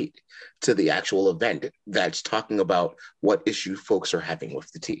 minutes late to the actual event that's talking about what issue folks are having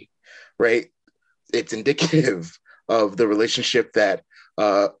with the T, right? It's indicative of the relationship that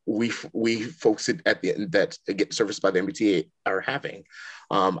we folks at the end that get serviced by the MBTA are having.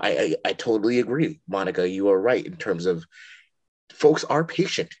 I totally agree, Monica. You are right in terms of folks are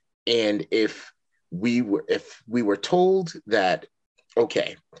patient, and if we were told that,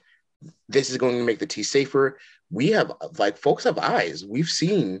 okay, this is going to make the T safer, folks have eyes. We've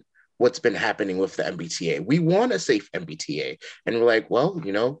seen what's been happening with the MBTA. We want a safe MBTA, and we're like, well,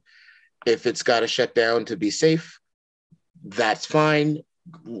 if it's got to shut down to be safe, that's fine.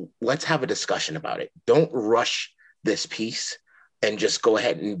 Let's have a discussion about it. Don't rush this piece and just go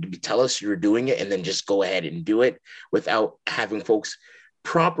ahead and tell us you're doing it and then just go ahead and do it without having folks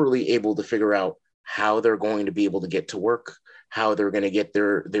properly able to figure out how they're going to be able to get to work, how they're going to get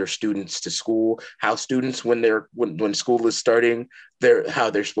their students to school, how students, when school is starting, how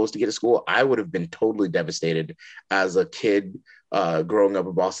they're supposed to get to school. I would have been totally devastated as a kid growing up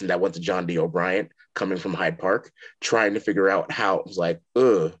in Boston that went to John D. O'Brien, coming from Hyde Park, trying to figure out how. It was like,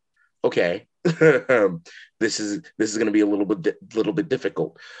 okay, this is going to be a little bit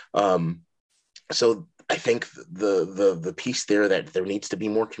difficult. So I think the piece there, that there needs to be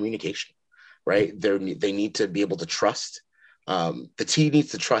more communication, right? They need to be able to trust. The T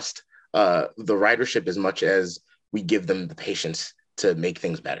needs to trust the ridership as much as we give them the patience to make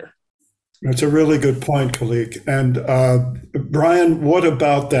things better. That's a really good point, Collique. And Brian, what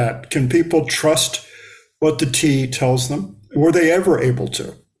about that? Can people trust what the T tells them? Were they ever able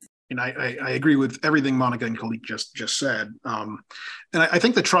to? And I agree with everything Monica and Collique just said. And I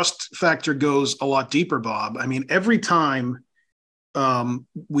think the trust factor goes a lot deeper, Bob. I mean, every time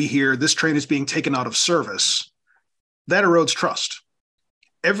we hear this train is being taken out of service, that erodes trust.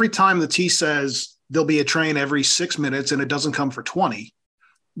 Every time the T says there'll be a train every 6 minutes and it doesn't come for 20,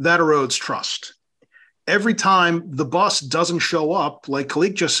 that erodes trust. Every time the bus doesn't show up, like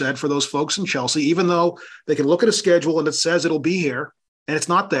Collique just said, for those folks in Chelsea, even though they can look at a schedule and it says it'll be here and it's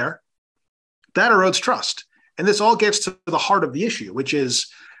not there, that erodes trust. And this all gets to the heart of the issue, which is,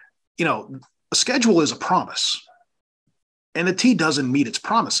 a schedule is a promise. And the T doesn't meet its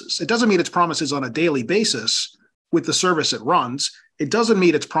promises. It doesn't meet its promises on a daily basis, with the service it runs. It doesn't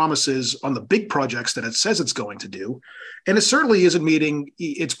meet its promises on the big projects that it says it's going to do. And it certainly isn't meeting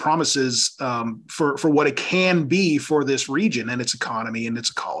its promises for what it can be for this region and its economy and its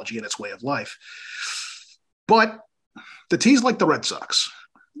ecology and its way of life. But the T's like the Red Sox.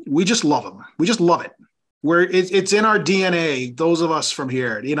 We just love them. We just love it. It's in our DNA, those of us from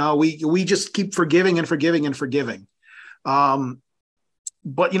here. You know, we just keep forgiving and forgiving and forgiving.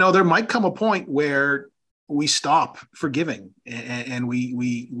 But, you know, there might come a point where we stop forgiving and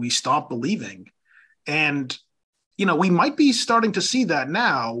we stop believing. And, you know, we might be starting to see that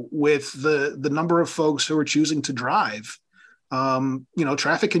now with the number of folks who are choosing to drive. You know,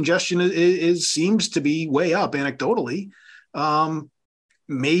 traffic congestion seems to be way up anecdotally.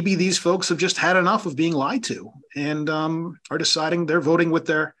 Maybe these folks have just had enough of being lied to and are deciding they're voting with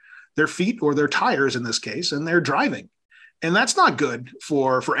their feet or their tires in this case, and they're driving. And that's not good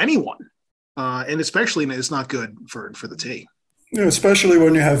for anyone. And especially it's not good for the T. You know, especially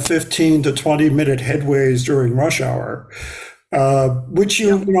when you have 15 to 20 minute headways during rush hour, which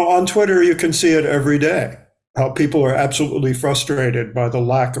you know, on Twitter, you can see it every day, how people are absolutely frustrated by the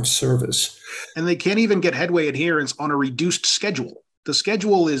lack of service. And they can't even get headway adherence on a reduced schedule. The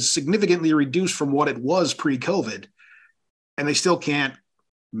schedule is significantly reduced from what it was pre-COVID, and they still can't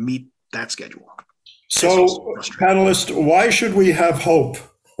meet that schedule. So, panelists, why should we have hope?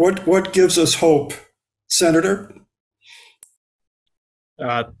 What gives us hope, Senator?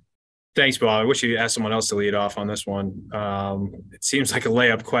 Thanks, Bob. I wish you asked someone else to lead off on this one. It seems like a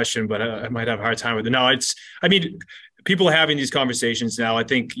layup question, but I might have a hard time with it. No, I mean, people are having these conversations now. I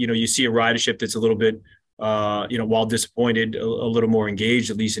think, you know, you see a ridership that's a little bit, you know, while disappointed, a little more engaged,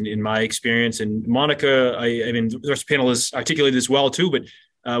 at least in my experience. And Monica, I mean, the rest of the panelists articulated this well too,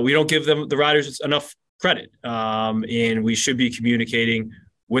 but we don't give the riders enough credit. And we should be communicating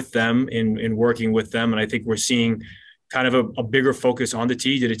with them and working with them. And I think we're seeing kind of a bigger focus on the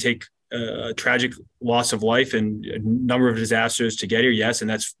T. Did it take a tragic loss of life and a number of disasters to get here? Yes, and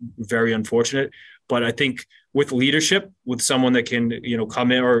that's very unfortunate. But I think with leadership, with someone that can, you know,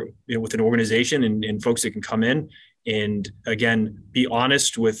 come in, or, you know, with an organization and folks that can come in and, again, be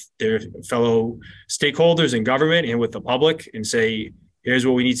honest with their fellow stakeholders in government and with the public and say, here's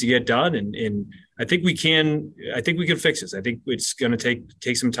what we need to get done. And I think we can fix this. I think it's going to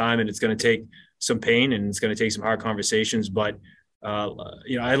take some time, and it's going to take some pain, and it's going to take some hard conversations. But,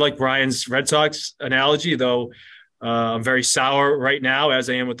 you know, I like Brian's Red Sox analogy, though. I'm very sour right now, as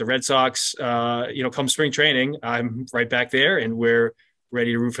I am with the Red Sox. You know, come spring training, I'm right back there, and we're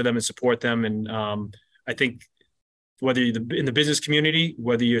ready to root for them and support them. And I think whether you're in the business community,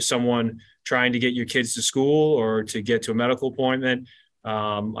 whether you're someone trying to get your kids to school or to get to a medical appointment,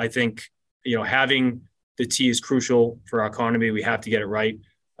 I think, you know, having the T is crucial for our economy. We have to get it right.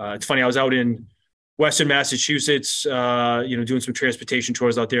 It's funny, I was out in Western Massachusetts, you know, doing some transportation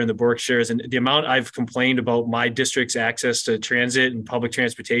tours out there in the Berkshires, and the amount I've complained about my district's access to transit and public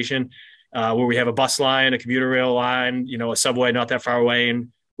transportation, where we have a bus line, a commuter rail line, you know, a subway not that far away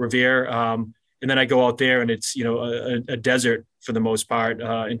in Revere. And then I go out there and it's, you know, a desert for the most part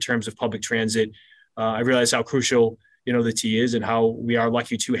in terms of public transit. I realize how crucial, you know, the T is, and how we are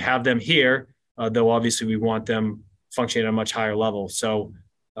lucky to have them here, though obviously we want them functioning at a much higher level. So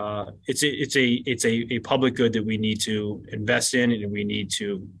it's a public good that we need to invest in, and we need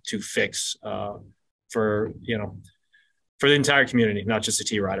to fix for the entire community, not just the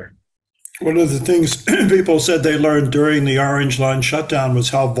T rider. One of the things people said they learned during the Orange Line shutdown was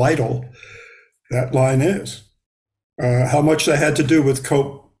how vital that line is, how much that had to do with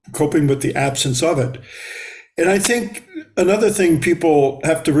coping with the absence of it. And I think another thing people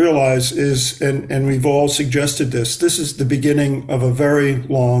have to realize is, and we've all suggested this is the beginning of a very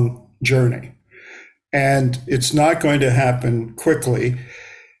long journey. And it's not going to happen quickly.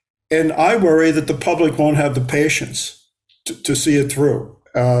 And I worry that the public won't have the patience to see it through.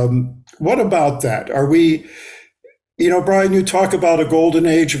 What about that? Are we, you know, Brian, you talk about a golden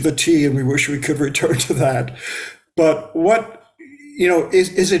age of the T, and we wish we could return to that. But what, you know,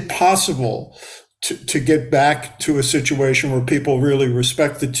 is it possible to get back to a situation where people really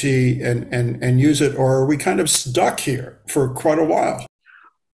respect the T and use it, or are we kind of stuck here for quite a while?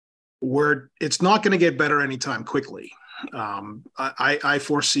 It's not going to get better anytime quickly. I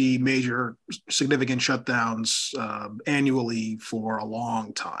foresee major significant shutdowns annually for a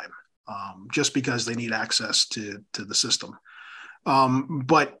long time, just because they need access to the system.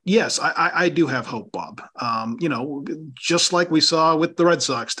 But yes, I do have hope, Bob. Just like we saw with the Red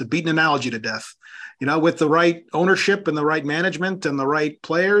Sox, to beat an analogy to death, with the right ownership and the right management and the right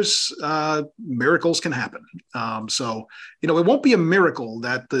players, miracles can happen. So it won't be a miracle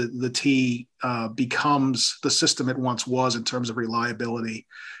that the T becomes the system it once was in terms of reliability.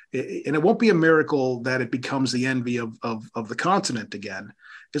 And it won't be a miracle that it becomes the envy of the continent again.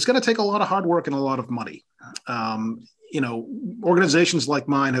 It's going to take a lot of hard work and a lot of money. Organizations like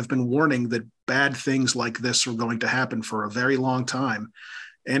mine have been warning that bad things like this are going to happen for a very long time,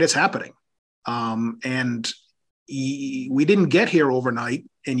 and it's happening. And we didn't get here overnight,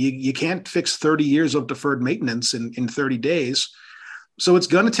 and you can't fix 30 years of deferred maintenance in 30 days. So it's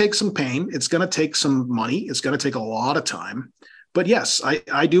going to take some pain. It's going to take some money. It's going to take a lot of time. But yes,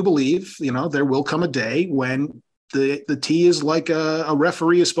 I do believe, there will come a day when the T is like a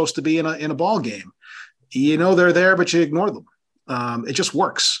referee is supposed to be in a ball game. They're there, but you ignore them. It just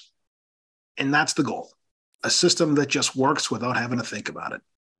works. And that's the goal. A system that just works without having to think about it.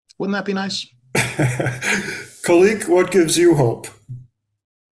 Wouldn't that be nice? Collique, what gives you hope?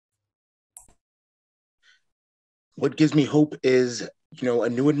 What gives me hope is, a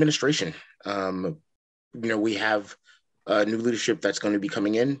new administration. We have new leadership that's going to be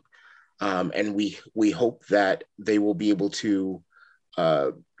coming in. And we hope that they will be able to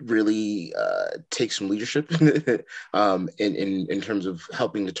really take some leadership in terms of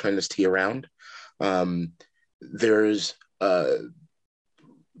helping to turn this T around. There's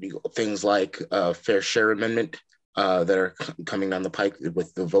things like a fair share amendment that are coming down the pike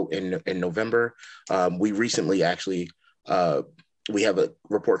with the vote in November. We recently actually we have a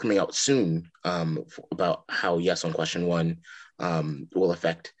report coming out soon about how yes on question 1 will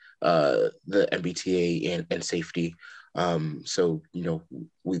affect the MBTA and safety. So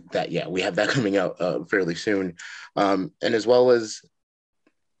we have that coming out fairly soon, and as well as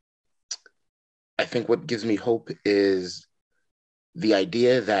I think what gives me hope is the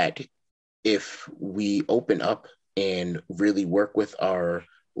idea that if we open up and really work with our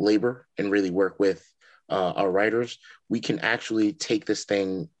labor and really work with our writers, we can actually take this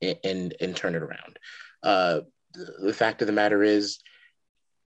thing and turn it around. The fact of the matter is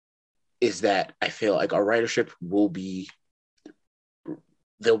that I feel like our ridership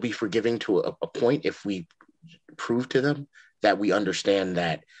they'll be forgiving to a point if we prove to them that we understand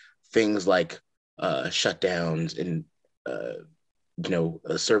that things like shutdowns and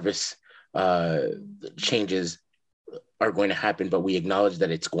service changes are going to happen, but we acknowledge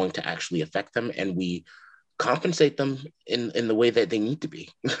that it's going to actually affect them, and we compensate them in the way that they need to be,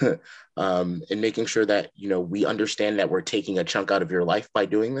 and making sure that we understand that we're taking a chunk out of your life by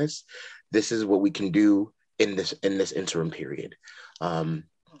doing this. This is what we can do in this interim period.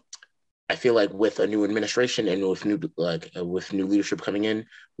 I feel like with a new administration and with new leadership coming in,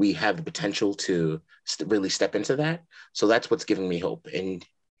 we have the potential to really step into that. So that's what's giving me hope. And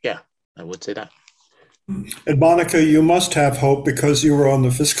yeah, I would say that. And Monica, you must have hope because you were on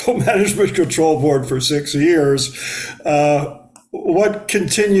the Fiscal Management Control Board for 6 years. What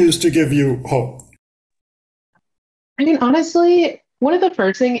continues to give you hope? I mean, honestly, one of the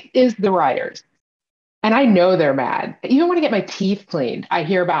first things is the riders. And I know they're mad. Even when I get my teeth cleaned, I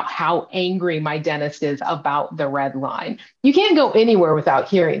hear about how angry my dentist is about the red line. You can't go anywhere without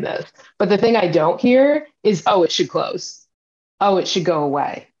hearing this. But the thing I don't hear is, oh, it should close. Oh, it should go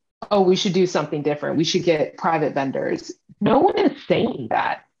away. Oh, we should do something different. We should get private vendors. No one is saying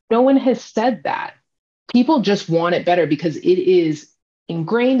that. No one has said that. People just want it better because it is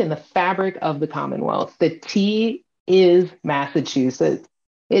ingrained in the fabric of the Commonwealth. The T is Massachusetts.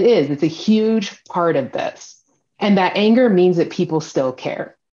 It is. It's a huge part of this. And that anger means that people still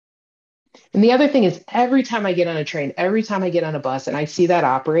care. And the other thing is, every time I get on a train, every time I get on a bus and I see that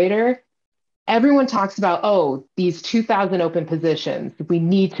operator, everyone talks about, oh, these 2,000 open positions. We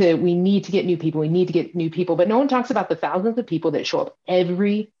need to get new people. We need to get new people. But no one talks about the thousands of people that show up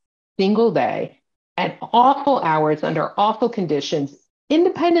every single day at awful hours under awful conditions,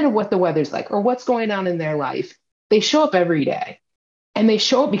 independent of what the weather's like or what's going on in their life. They show up every day. And they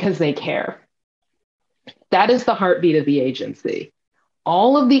show up because they care. That is the heartbeat of the agency.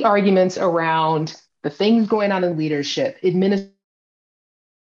 All of the arguments around the things going on in leadership, administration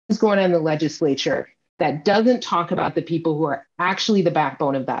going on in the legislature, that doesn't talk about the people who are actually the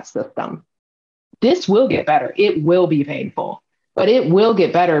backbone of that system. This will get better. It will be painful, but it will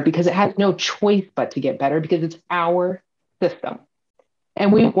get better because it has no choice but to get better because it's our system.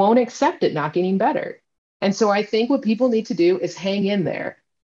 And we won't accept it not getting better. And so I think what people need to do is hang in there.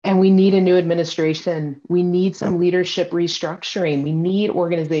 And we need a new administration. We need some leadership restructuring. We need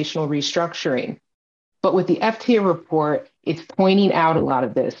organizational restructuring. But with the FTA report, it's pointing out a lot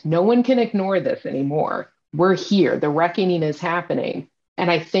of this. No one can ignore this anymore. We're here. The reckoning is happening. And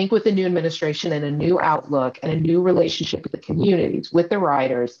I think with the new administration and a new outlook and a new relationship with the communities, with the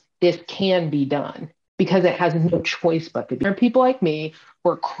riders, this can be done because it has no choice but to be. There are people like me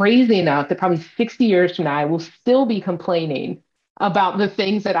who are crazy enough that probably 60 years from now, I will still be complaining about the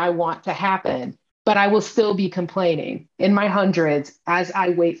things that I want to happen, but I will still be complaining in my hundreds as I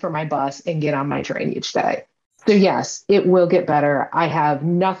wait for my bus and get on my train each day. So yes, it will get better. I have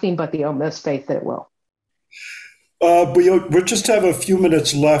nothing but the utmost faith that it will. We just have a few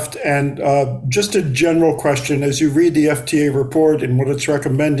minutes left, and just a general question. As you read the FTA report and what it's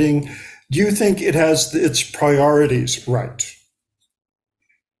recommending, do you think it has its priorities right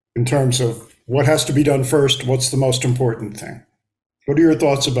in terms of what has to be done first? What's the most important thing? What are your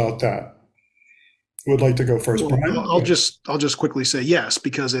thoughts about that? Who would like to go first, Brian? I'll just quickly say yes,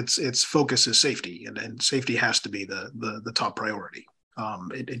 because its focus is safety, and safety has to be the top priority.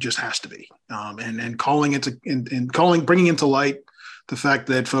 It just has to be, and bringing into light the fact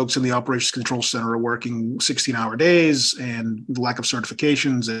that folks in the Operations Control Center are working 16-hour days and the lack of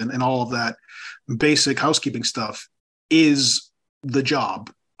certifications and all of that basic housekeeping stuff is the job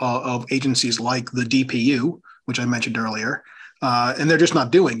of agencies like the DPU, which I mentioned earlier, and they're just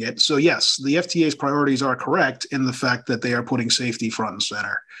not doing it. So yes, the FTA's priorities are correct in the fact that they are putting safety front and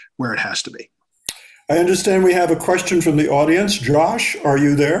center where it has to be. I understand we have a question from the audience. Josh, are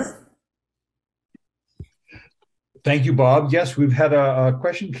you there? Thank you, Bob. Yes, we've had a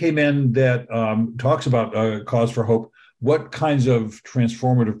question came in that talks about cause for hope. What kinds of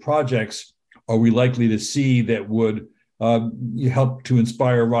transformative projects are we likely to see that would help to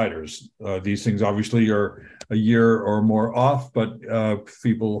inspire riders? These things obviously are a year or more off, but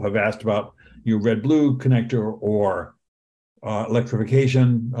people have asked about red-blue connector or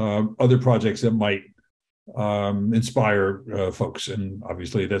electrification, other projects that might inspire folks. And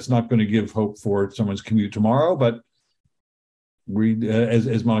obviously that's not going to give hope for someone's commute tomorrow, but we,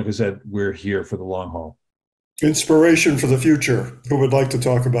 as Monica said, we're here for the long haul. Inspiration for the future. Who would like to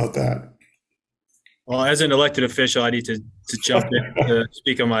talk about that? Well, as an elected official, I need to jump in to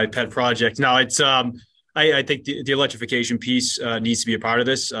speak on my pet project. No, it's I think the electrification piece needs to be a part of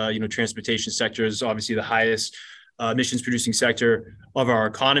this. Transportation sector is obviously the highest emissions producing sector of our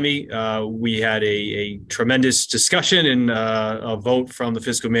economy. We had a tremendous discussion and a vote from the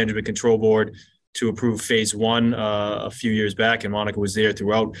Fiscal Management Control Board to approve phase one a few years back, and Monica was there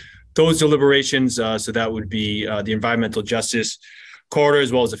throughout those deliberations. So that would be the environmental justice corridor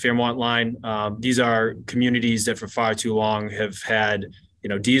as well as the Fairmont line. These are communities that for far too long have had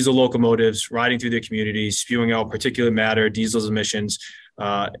diesel locomotives riding through their communities, spewing out particulate matter, diesel's emissions,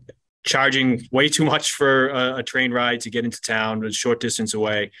 charging way too much for a train ride to get into town a short distance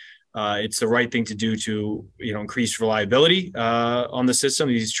away. It's the right thing to do to increase reliability on the system.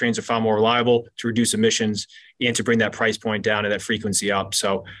 These trains are far more reliable, to reduce emissions and to bring that price point down and that frequency up.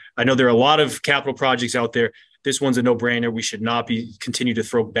 So I know there are a lot of capital projects out there. This one's a no-brainer. We should not continue to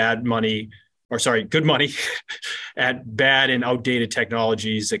throw good money at bad and outdated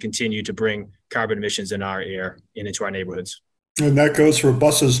technologies that continue to bring carbon emissions in our air and into our neighborhoods. And that goes for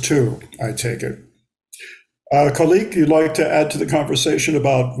buses too, I take it. Collique, you'd like to add to the conversation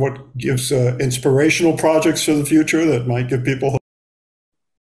about what gives inspirational projects for the future that might give people hope?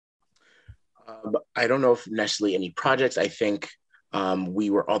 I don't know if necessarily any projects. I think we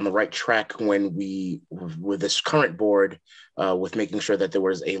were on the right track when with this current board, with making sure that there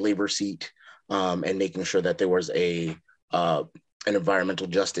was a labor seat and making sure that there was an environmental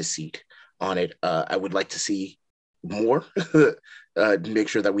justice seat on it. I would like to see more, make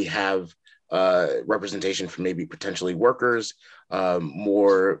sure that we have representation from maybe potentially workers,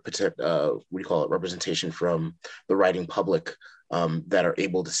 more representation from the riding public that are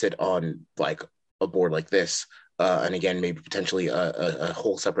able to sit on like a board like this, and again maybe potentially a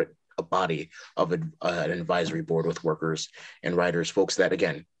whole separate body of an advisory board with workers and riders, folks that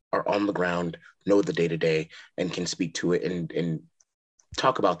again are on the ground, know the day-to-day, and can speak to it and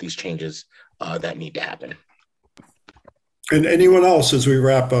talk about these changes that need to happen. And anyone else as we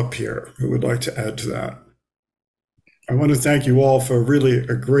wrap up here who would like to add to that? I want to thank you all for really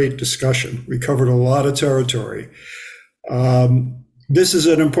a great discussion. We covered a lot of territory. This is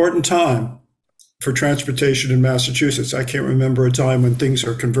an important time for transportation in Massachusetts. I can't remember a time when things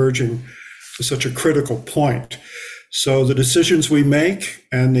are converging to such a critical point. So the decisions we make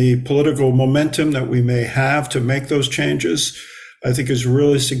and the political momentum that we may have to make those changes, I think is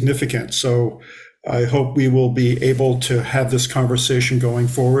really significant. So I hope we will be able to have this conversation going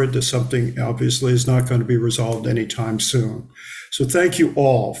forward. There's something obviously is not going to be resolved anytime soon. So thank you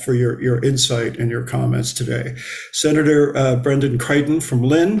all for your insight and your comments today. Senator Brendan Crighton from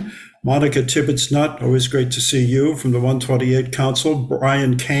Lynn, Monica Tibbits-Nutt, always great to see you, from the 128 Council,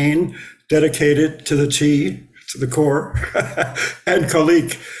 Brian Kane, dedicated to the T, to the core, and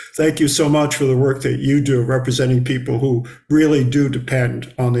Collique, thank you so much for the work that you do representing people who really do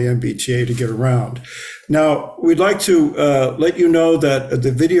depend on the MBTA to get around. Now, we'd like to let you know that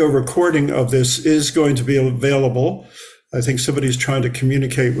the video recording of this is going to be available. I think somebody's trying to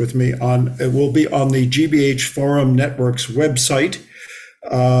communicate with me it will be on the GBH Forum Network's website.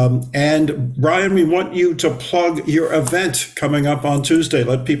 And Brian, we want you to plug your event coming up on Tuesday.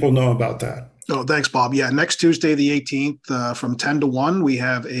 Let people know about that. Oh, thanks, Bob. Yeah, next Tuesday, the 18th, from 10 to 1, we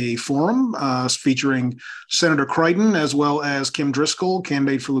have a forum featuring Senator Crighton as well as Kim Driscoll,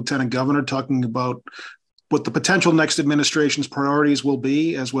 candidate for Lieutenant Governor, talking about what the potential next administration's priorities will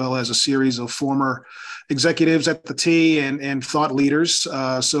be, as well as a series of former executives at the T and thought leaders.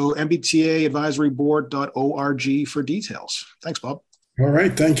 So mbtaadvisoryboard.org for details. Thanks, Bob. All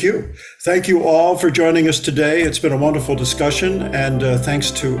right. Thank you. Thank you all for joining us today. It's been a wonderful discussion, and thanks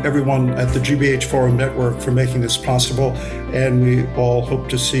to everyone at the GBH Forum Network for making this possible. And we all hope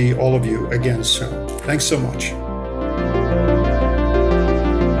to see all of you again soon. Thanks so much.